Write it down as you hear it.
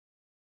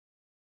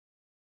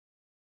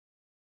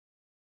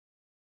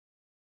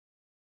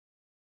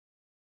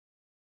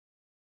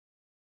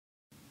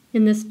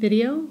In this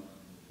video,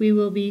 we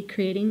will be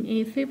creating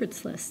a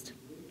favorites list.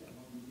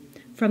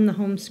 From the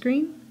home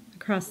screen,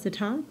 across the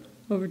top,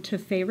 over to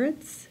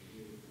favorites.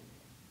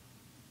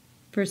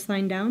 First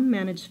line down,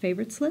 manage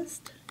favorites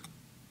list.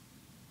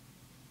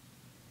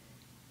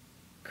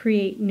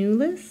 Create new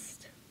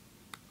list.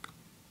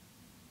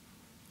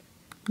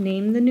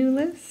 Name the new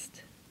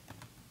list.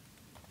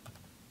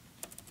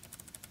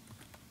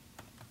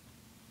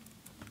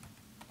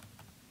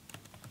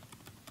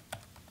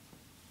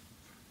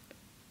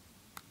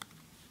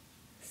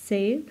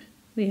 Save.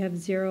 We have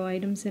 0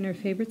 items in our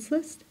favorites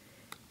list.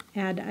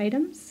 Add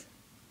items.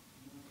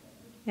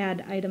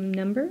 Add item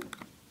number.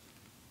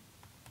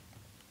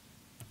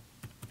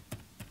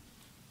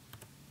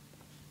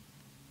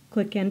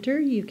 Click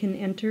enter. You can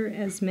enter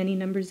as many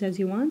numbers as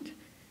you want.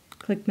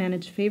 Click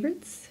manage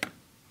favorites.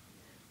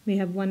 We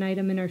have 1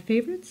 item in our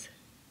favorites.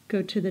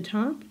 Go to the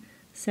top,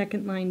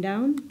 second line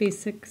down,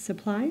 basic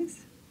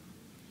supplies.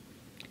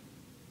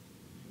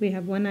 We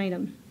have 1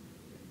 item.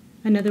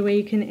 Another way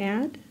you can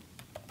add,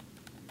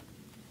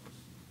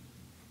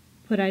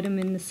 put item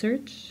in the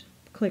search,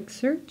 click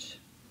search.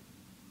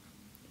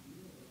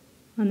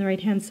 On the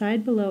right hand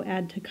side below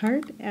add to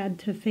cart, add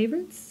to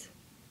favorites.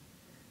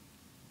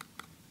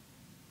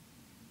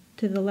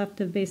 To the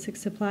left of basic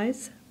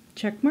supplies,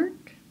 check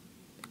mark,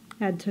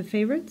 add to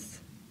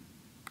favorites,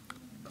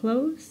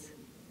 close.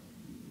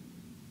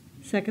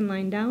 Second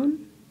line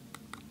down,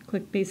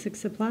 click basic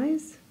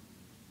supplies.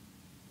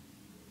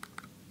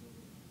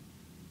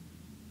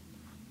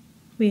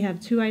 We have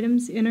 2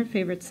 items in our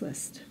favorites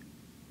list.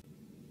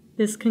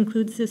 This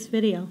concludes this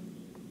video.